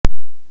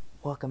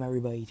Welcome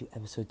everybody to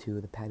episode 2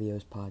 of the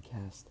Patios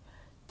podcast.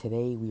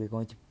 Today we are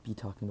going to be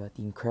talking about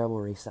the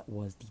incredible race that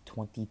was the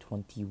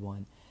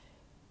 2021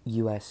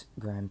 US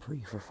Grand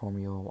Prix for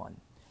Formula 1.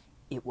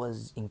 It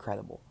was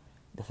incredible.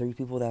 The three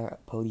people that are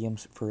at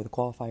podiums for the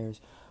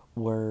qualifiers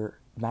were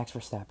Max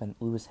Verstappen,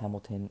 Lewis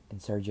Hamilton, and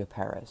Sergio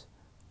Perez.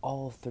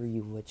 All three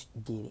of which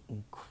did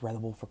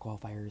incredible for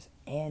qualifiers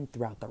and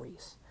throughout the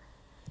race.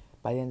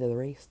 By the end of the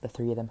race, the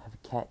three of them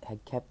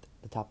had kept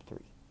the top three.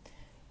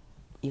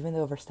 Even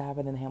though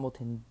Verstappen and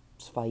Hamilton's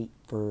fight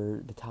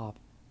for the top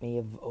may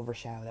have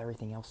overshadowed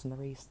everything else in the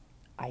race,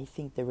 I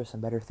think there were some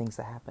better things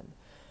that happened.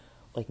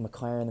 Like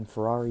McLaren and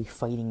Ferrari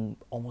fighting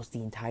almost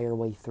the entire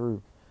way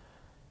through.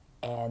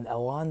 And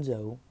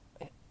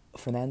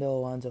Fernando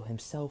Alonso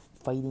himself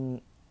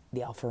fighting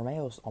the Alfa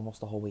Romeos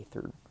almost the whole way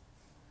through.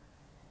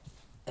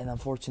 And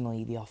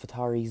unfortunately, the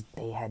AlphaTauris,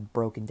 they had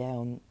broken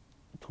down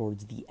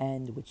towards the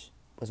end, which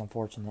was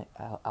unfortunate.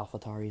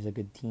 AlphaTauri is a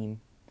good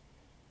team.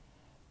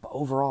 But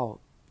overall,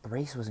 the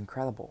race was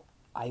incredible.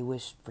 I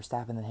wish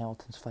Verstappen and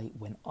Hamilton's fight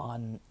went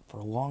on for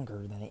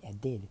longer than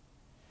it did.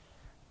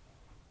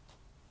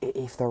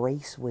 If the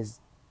race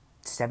was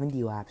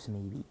 70 laps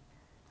maybe,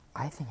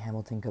 I think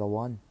Hamilton could have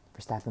won.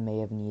 Verstappen may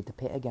have needed to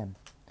pit again.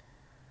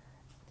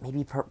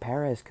 Maybe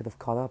Perez could have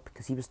caught up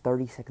because he was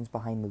 30 seconds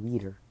behind the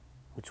leader,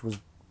 which was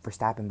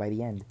Verstappen by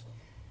the end.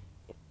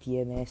 If he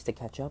had managed to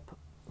catch up,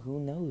 who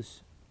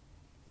knows?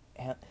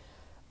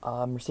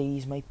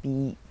 Mercedes might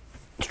be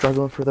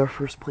struggling for their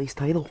first place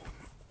title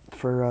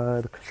for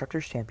the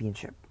Constructors'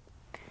 Championship.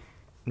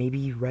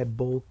 Maybe Red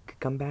Bull could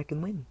come back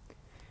and win.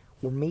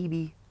 Or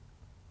maybe,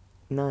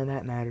 none of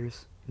that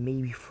matters,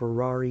 maybe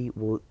Ferrari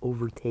will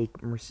overtake,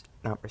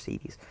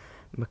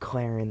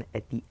 McLaren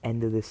at the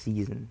end of the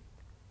season.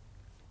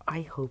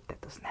 I hope that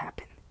doesn't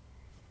happen.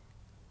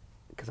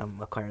 Because I'm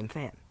a McLaren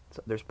fan,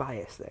 so there's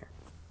bias there.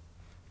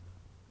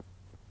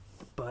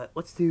 But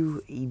let's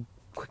do a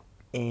quick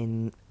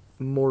and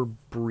more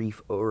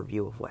brief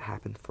overview of what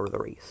happened for the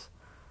race.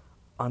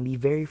 On the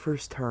very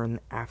first turn,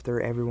 after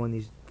everyone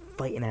is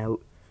fighting out,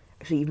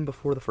 actually even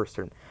before the first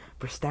turn,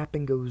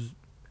 Verstappen goes,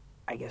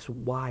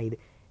 wide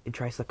and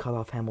tries to cut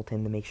off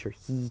Hamilton to make sure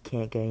he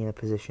can't get in a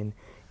position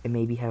and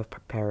maybe have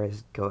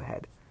Perez go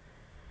ahead.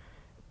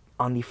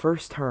 On the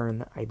first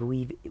turn, I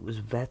believe it was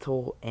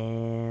Vettel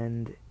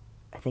and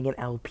I think an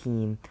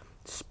Alpine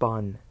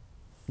spun,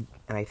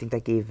 and I think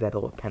that gave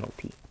Vettel a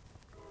penalty.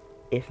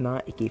 If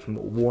not, it gave him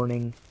a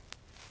warning,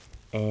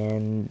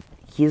 and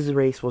his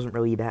race wasn't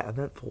really that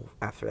eventful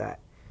after that.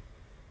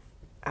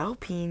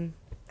 Alpine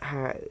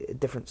had a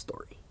different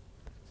story,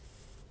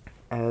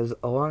 as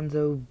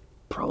Alonso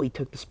probably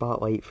took the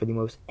spotlight for the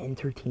most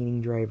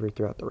entertaining driver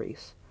throughout the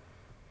race.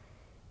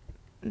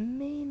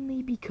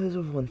 Mainly because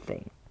of one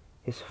thing: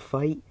 his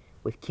fight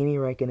with Kimi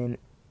Räikkönen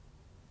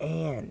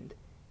and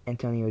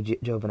Antonio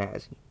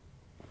Giovinazzi.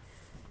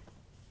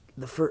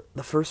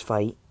 The first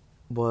fight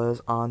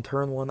was on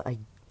turn 1, I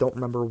don't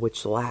remember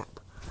which lap.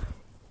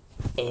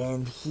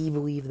 And he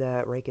believed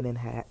that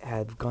Räikkönen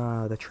had gone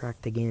out of the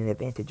track to gain an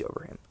advantage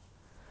over him.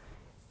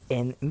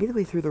 And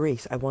midway through the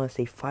race, I want to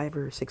say 5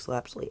 or 6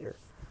 laps later,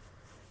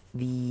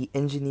 the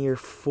engineer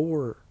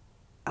for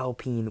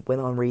Alpine went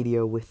on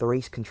radio with the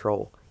race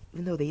control,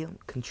 even though they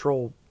don't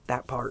control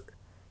that part.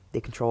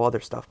 They control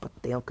other stuff, but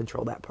they don't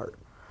control that part.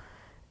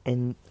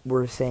 And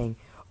we're saying,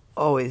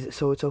 so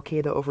it's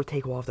okay to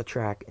overtake while off the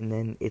track, and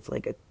then it's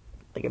like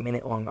a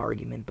minute-long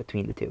argument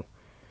between the two.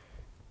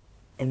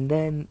 And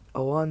then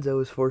Alonso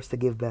is forced to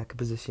give back a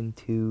position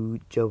to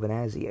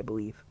Giovinazzi, I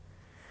believe.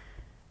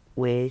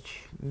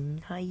 Which,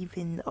 not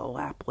even a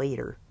lap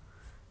later,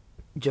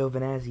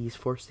 Giovinazzi is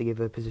forced to give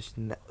a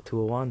position to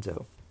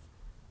Alonso.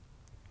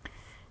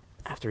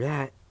 After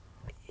that,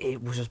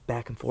 it was just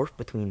back and forth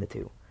between the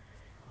two.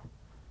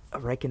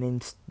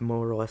 Räikkönen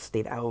more or less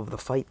stayed out of the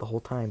fight the whole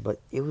time, but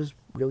it was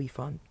really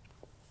fun.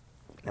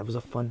 That was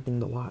a fun thing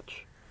to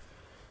watch.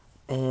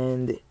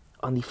 And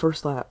on the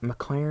first lap,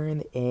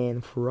 McLaren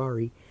and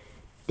Ferrari,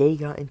 they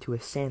got into a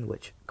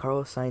sandwich.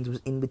 Carlos Sainz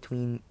was in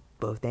between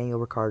both Daniel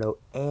Ricciardo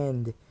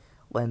and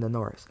Lando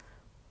Norris.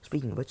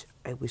 Speaking of which,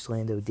 I wish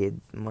Lando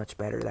did much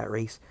better that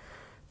race.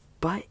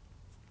 But,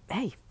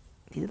 hey,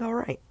 he did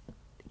alright.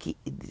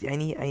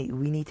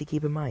 We need to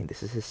keep in mind,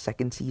 this is his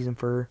second season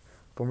for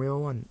Formula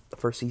 1. The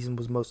first season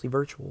was mostly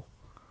virtual.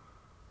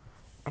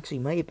 Actually,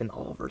 it might have been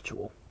all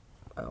virtual.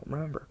 I don't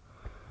remember.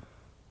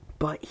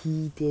 But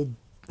he did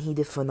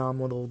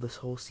phenomenal this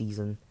whole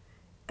season,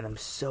 and I'm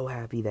so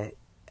happy that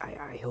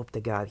I hope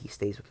to God he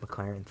stays with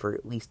McLaren for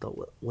at least a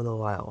little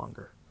while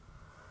longer.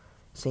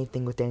 Same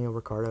thing with Daniel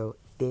Ricciardo.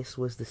 This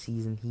was the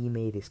season he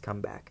made his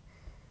comeback.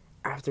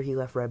 After he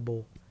left Red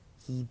Bull,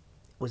 he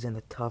was in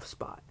a tough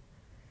spot.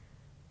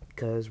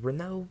 Because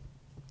Renault,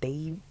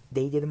 they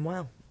did him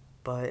well.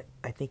 But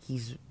I think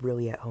he's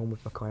really at home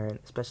with McLaren,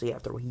 especially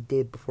after what he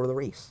did before the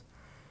race.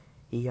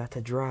 He got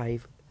to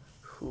drive,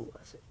 who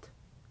was it?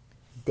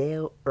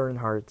 Dale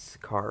Earnhardt's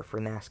car for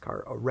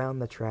NASCAR around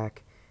the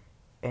track,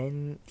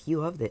 and he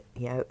loved it.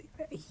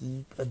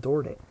 He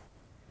adored it.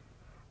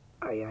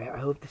 I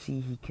hope to see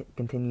he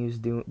continues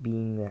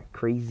being the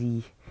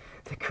crazy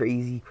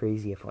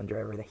F1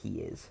 driver that he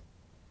is.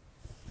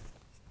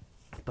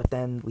 But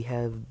then we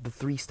have the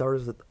three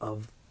stars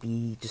of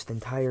the just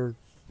entire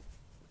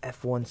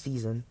F1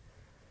 season: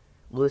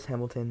 Lewis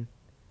Hamilton,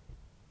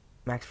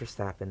 Max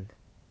Verstappen,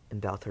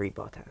 and Valtteri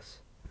Bottas.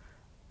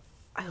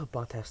 I hope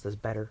Bottas does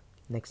better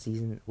next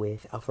season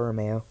with Alfa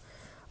Romeo.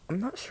 I'm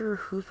not sure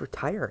who's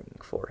retiring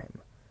for him.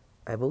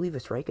 I believe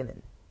it's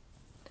Raikkonen,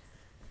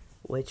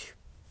 which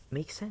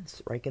makes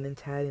sense.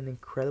 Raikkonen's had an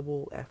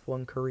incredible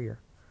F1 career.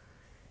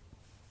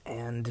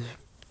 And,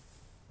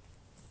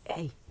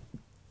 hey,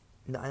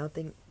 I don't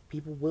think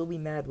people will be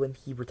mad when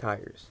he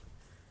retires.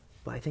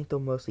 But I think they'll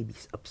mostly be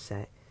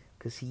upset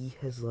because he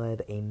has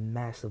led a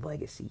massive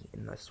legacy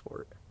in the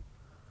sport.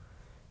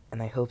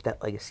 And I hope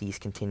that legacy is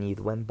continued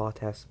when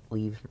Bottas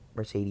leaves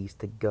Mercedes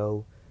to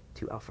go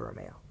to Alfa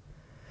Romeo.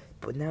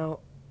 But now,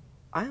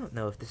 I don't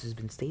know if this has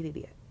been stated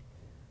yet.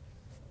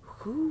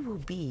 Who will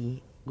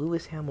be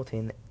Lewis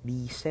Hamilton,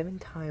 the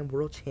 7-time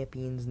world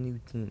champion's new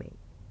teammate?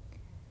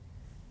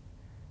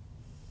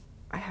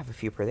 I have a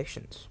few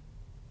predictions.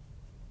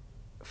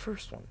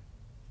 First one,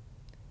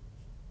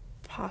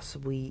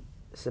 possibly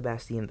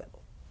Sebastian Vettel.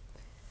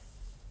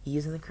 He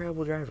is an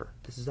incredible driver.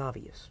 This is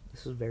obvious.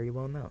 This is very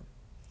well known.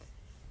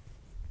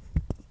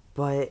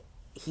 But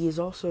he is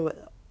also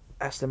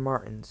Aston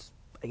Martin's,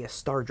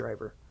 star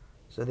driver,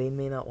 so they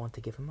may not want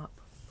to give him up.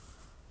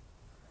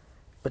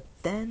 But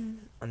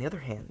then, on the other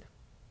hand,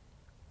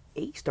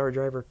 a star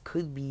driver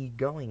could be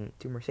going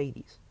to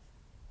Mercedes.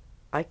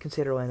 I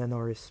consider Lando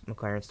Norris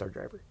McLaren's star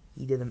driver.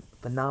 He did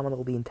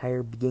phenomenal the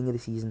entire beginning of the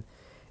season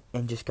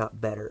and just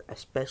got better,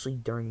 especially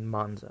during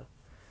Monza.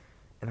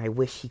 And I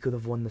wish he could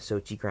have won the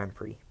Sochi Grand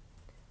Prix.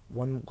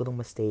 One little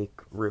mistake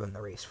ruined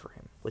the race for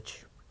him,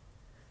 which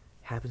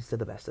happens to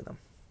the best of them.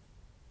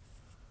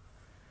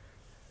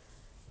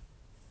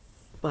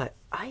 But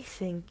I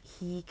think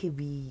he could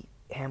be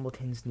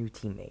Hamilton's new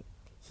teammate.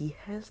 He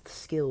has the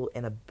skill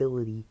and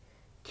ability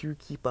to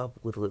keep up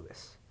with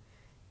Lewis.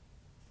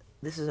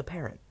 This is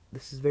apparent.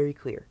 This is very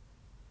clear.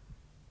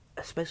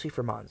 Especially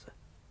for Monza.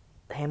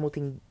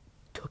 Hamilton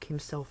took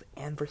himself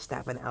and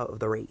Verstappen out of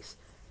the race.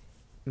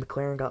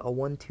 McLaren got a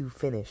 1-2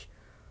 finish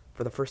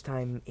for the first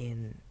time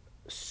in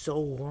so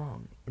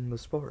long in the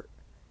sport.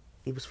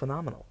 It was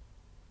phenomenal.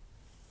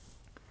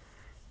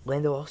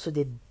 Lando also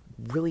did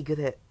really good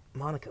at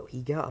Monaco.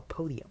 He got a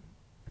podium.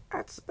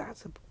 That's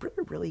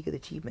a really good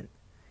achievement.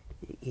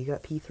 He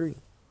got P3.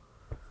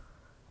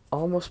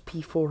 Almost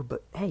P4,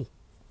 but hey,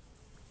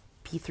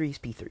 P3 is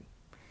P3.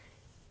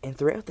 And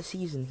throughout the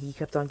season, he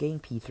kept on getting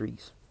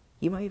P3s.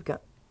 He might have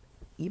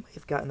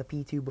gotten a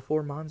P2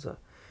 before Monza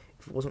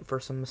if it wasn't for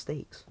some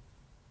mistakes.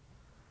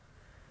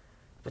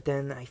 But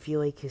then I feel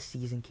like his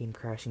season came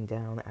crashing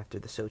down after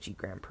the Sochi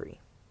Grand Prix.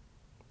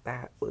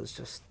 That was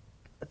just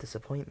a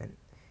disappointment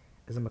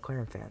as a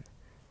McLaren fan.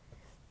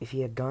 If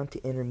he had gone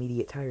to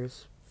intermediate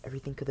tires,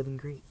 everything could have been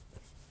great.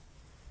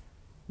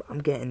 But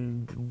I'm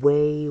getting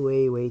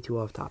way too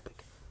off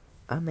topic.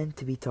 I'm meant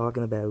to be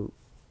talking about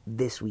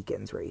this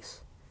weekend's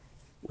race,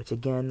 which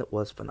again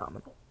was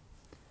phenomenal.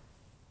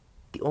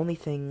 The only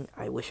thing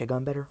I wish had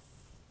gone better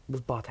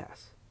was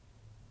Bottas.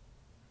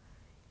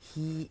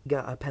 He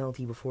got a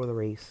penalty before the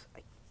race.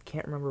 I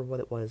can't remember what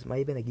it was. It might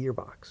have been a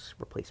gearbox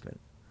replacement.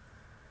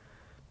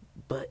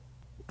 But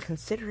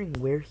considering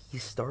where he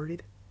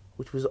started,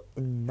 which was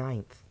in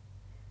 9th,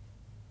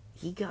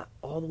 he got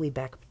all the way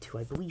back to,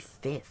 I believe,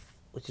 5th,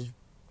 which is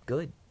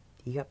good.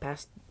 He got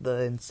past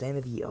the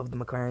insanity of the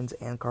McLarens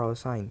and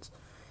Carlos Sainz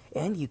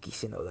and Yuki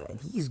Tsunoda,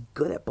 and he's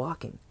good at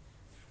blocking.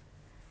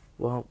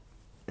 Well,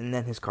 and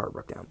then his car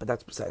broke down, but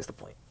that's besides the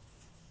point.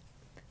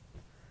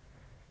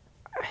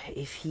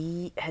 If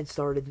he had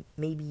started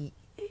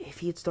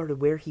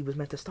where he was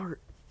meant to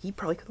start, he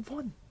probably could have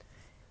won.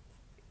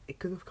 It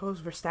could have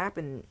caused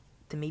Verstappen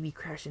to maybe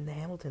crash into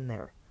Hamilton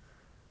there.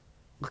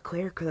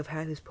 Leclerc could have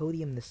had his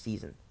podium this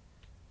season.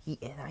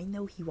 And I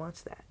know he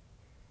wants that.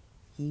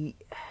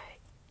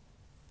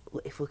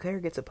 If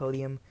Leclerc gets a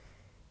podium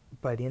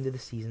by the end of the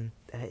season,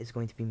 that is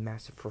going to be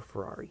massive for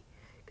Ferrari,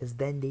 because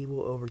then they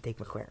will overtake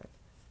McLaren.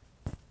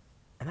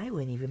 And I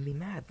wouldn't even be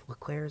mad.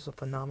 Leclerc is a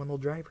phenomenal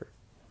driver.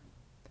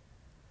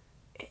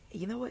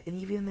 You know what?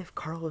 And even if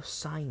Carlos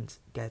Sainz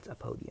gets a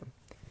podium,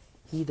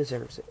 he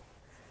deserves it.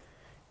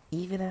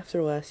 Even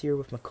after last year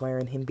with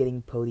McLaren, him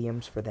getting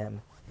podiums for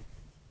them,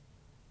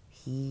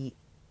 he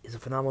is a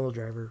phenomenal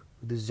driver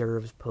who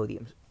deserves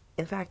podiums.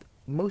 In fact,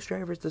 most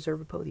drivers deserve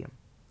a podium.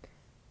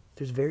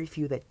 There's very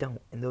few that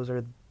don't, and those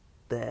are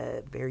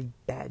the very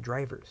bad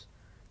drivers.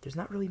 There's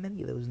not really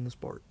many of those in the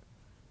sport.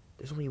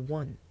 There's only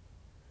one.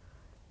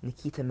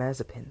 Nikita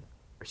Mazepin,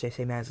 or should I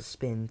say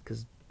Mazepin,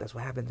 because that's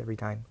what happens every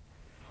time.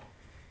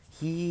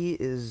 He's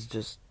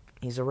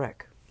a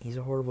wreck. He's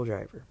a horrible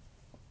driver.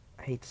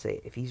 I hate to say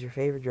it. If he's your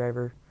favorite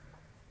driver,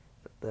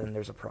 then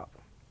there's a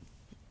problem.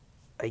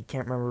 I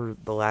can't remember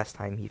the last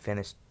time he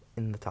finished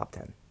in the top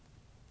 10.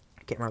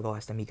 I can't remember the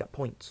last time he got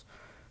points,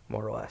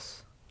 more or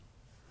less.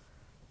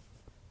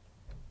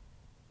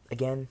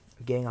 again,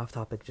 getting off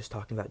topic, just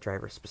talking about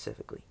drivers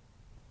specifically.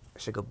 I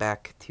should go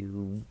back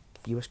to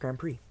U.S. Grand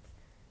Prix.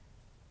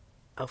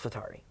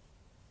 AlphaTauri.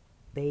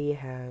 They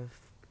have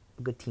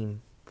a good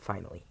team,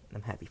 finally, and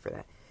I'm happy for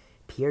that.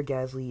 Pierre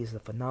Gasly is a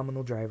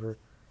phenomenal driver,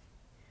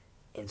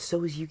 and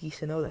so is Yuki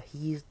Tsunoda.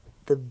 He's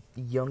the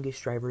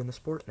youngest driver in the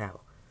sport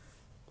now.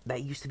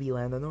 That used to be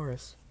Lando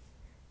Norris.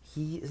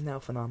 He is now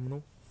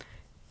phenomenal.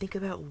 Think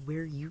about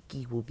where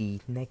Yuki will be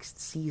next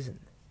season.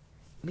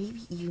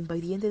 Maybe even by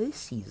the end of this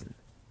season.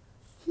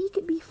 He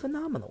could be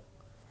phenomenal.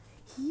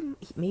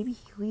 Maybe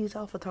he leaves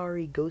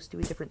AlphaTauri, goes to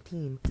a different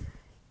team,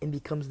 and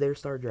becomes their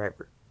star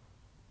driver.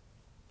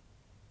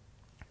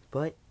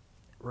 But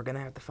we're going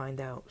to have to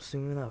find out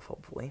soon enough,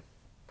 hopefully.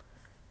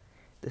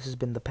 This has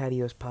been the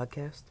Patios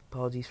Podcast.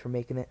 Apologies for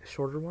making it a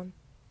shorter one.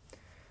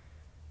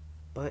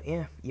 But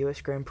yeah,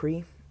 U.S. Grand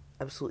Prix,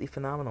 absolutely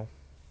phenomenal.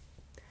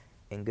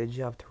 And good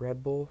job to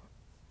Red Bull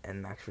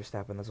and Max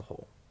Verstappen as a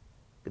whole.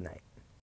 Good night.